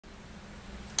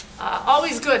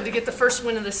Always good to get the first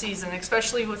win of the season,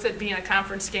 especially with it being a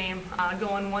conference game,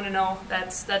 going 1-0.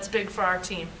 That's big for our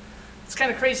team. It's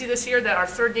kind of crazy this year that our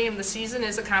third game of the season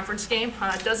is a conference game.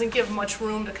 It doesn't give much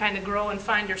room to kind of grow and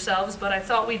find yourselves, but I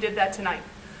thought we did that tonight.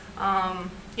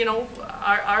 You know,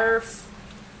 our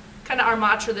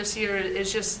mantra this year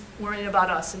is just worrying about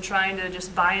us and trying to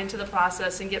just buy into the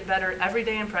process and get better every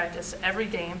day in practice, every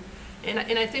game, and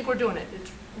I think we're doing it.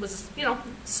 It was, you know,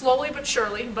 slowly but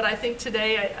surely, but I think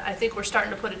today, I think we're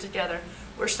starting to put it together.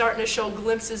 We're starting to show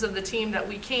glimpses of the team that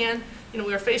we can. You know,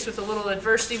 we were faced with a little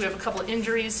adversity. We have a couple of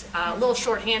injuries, a little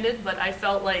shorthanded, but I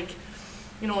felt like,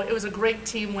 you know, it was a great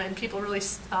team when people really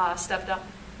stepped up.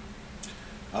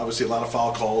 Obviously, a lot of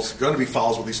foul calls. Going to be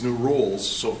fouls with these new rules,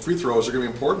 so free throws are going to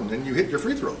be important, and you hit your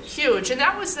free throws. Huge, and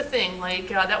that was the thing. Like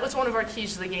that was one of our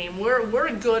keys to the game.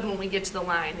 We're good when we get to the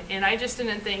line, and I just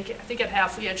didn't think. I think at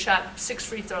half we had shot 6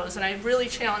 free throws, and I really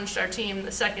challenged our team in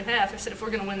the second half. I said, if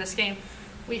we're going to win this game,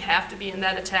 we have to be in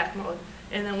that attack mode.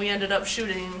 And then we ended up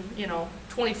shooting, you know,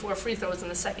 24 free throws in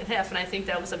the second half, and I think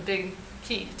that was a big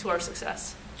key to our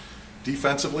success.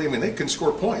 Defensively, I mean, they can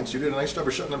score points. You did a nice job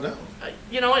of shutting them down.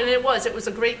 You know, and it was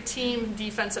a great team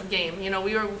defensive game. You know,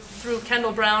 we threw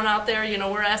Kendall Brown out there. You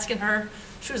know, we're asking her.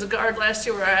 She was a guard last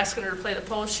year. We're asking her to play the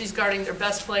post. She's guarding their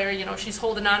best player. You know, she's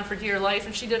holding on for dear life,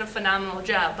 and she did a phenomenal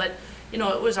job. But, you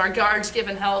know, it was our guards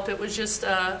giving help. It was just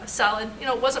a solid. You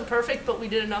know, it wasn't perfect, but we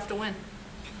did enough to win.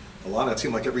 Alana, it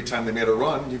seemed like every time they made a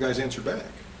run, you guys answered back.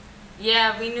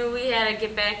 Yeah, we knew we had to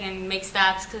get back and make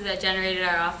stops because that generated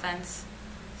our offense.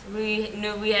 So we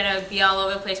knew we had to be all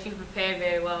over the place. We prepared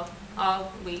very well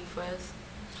all week for us.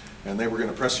 And they were going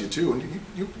to press you too, and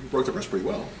you broke the press pretty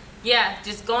well. Yeah,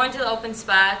 just going to the open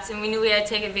spots, and we knew we had to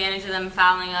take advantage of them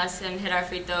fouling us and hit our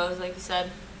free throws, like you said.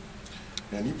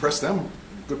 And you pressed them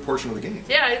a good portion of the game.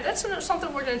 Yeah, that's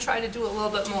something we're going to try to do a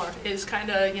little bit more, is kind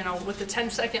of, you know, with the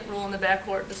 10-second rule in the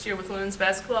backcourt this year with women's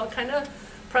basketball, kind of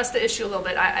press the issue a little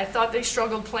bit. I thought they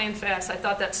struggled playing fast. I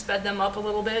thought that sped them up a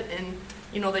little bit, and,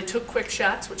 you know, they took quick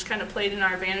shots, which kind of played in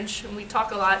our advantage. And we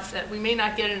talk a lot that we may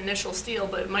not get an initial steal,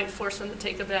 but it might force them to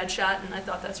take a bad shot, and I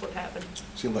thought that's what happened.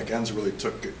 Seemed like Enns really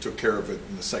took care of it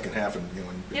in the second half, and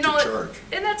took charge.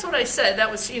 And that's what I said. That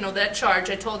was, you know, that charge.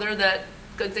 I told her that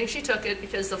good thing she took it,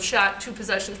 because the shot 2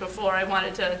 possessions before, I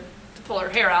wanted to pull her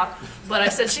hair out. But I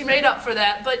said she made up for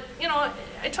that. But, you know,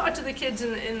 I talked to the kids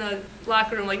in the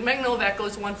locker room, like Meg Novak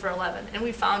goes 1 for 11, and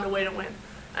we found a way to win.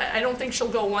 I don't think she'll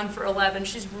go 1 for 11.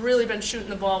 She's really been shooting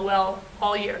the ball well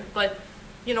all year. But,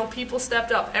 you know, people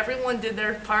stepped up. Everyone did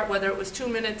their part, whether it was 2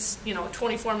 minutes, you know,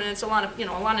 24 minutes.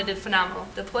 Alana did phenomenal.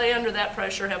 To play under that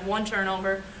pressure, have 1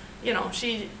 turnover, you know,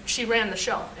 she ran the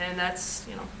show, and that's,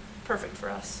 you know, perfect for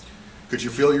us. Could you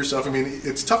feel yourself? I mean,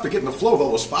 it's tough to get in the flow of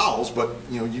all those fouls, but,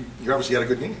 you know, you obviously had a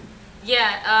good game.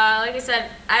 Yeah, like I said,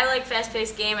 I like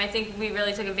fast-paced game. I think we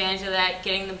really took advantage of that,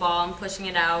 getting the ball and pushing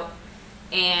it out,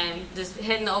 and just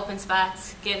hitting the open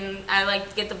spots. I like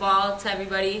to get the ball to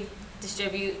everybody,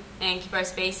 distribute, and keep our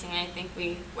spacing. I think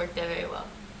we worked that very well.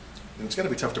 And it's got to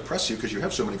be tough to press you because you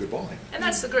have so many good ball hands. And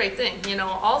that's the great thing. You know,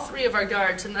 all 3 of our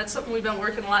guards, and that's something we've been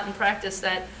working a lot in practice,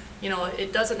 that, you know,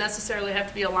 it doesn't necessarily have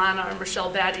to be Alana or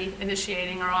Michelle Batty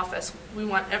initiating our offense. We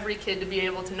want every kid to be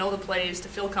able to know the plays, to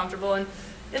feel comfortable, and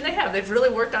they have. They've really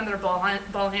worked on their ball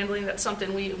handling. That's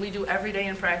something we do every day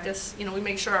in practice. You know, we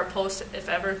make sure our posts, if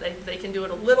ever, they can do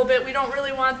it a little bit. We don't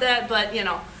really want that, but, you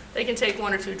know, they can take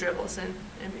 1 or 2 dribbles and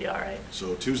be all right.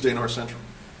 So Tuesday, North Central.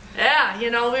 Yeah, you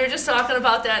know, we were just talking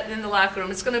about that in the locker room.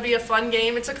 It's going to be a fun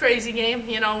game. It's a crazy game.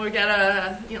 You know, we got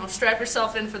to, you know, strap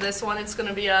yourself in for this one. It's going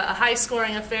to be a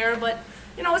high-scoring affair, but,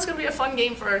 you know, it's going to be a fun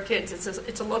game for our kids.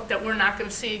 It's a look that we're not going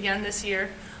to see again this year.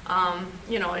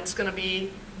 You know, it's going to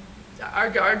be, our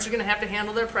guards are going to have to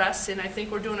handle their press, and I think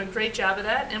we're doing a great job of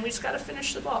that, and we just got to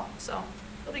finish the ball. So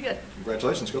it'll be good.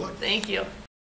 Congratulations. Good luck. Thank you.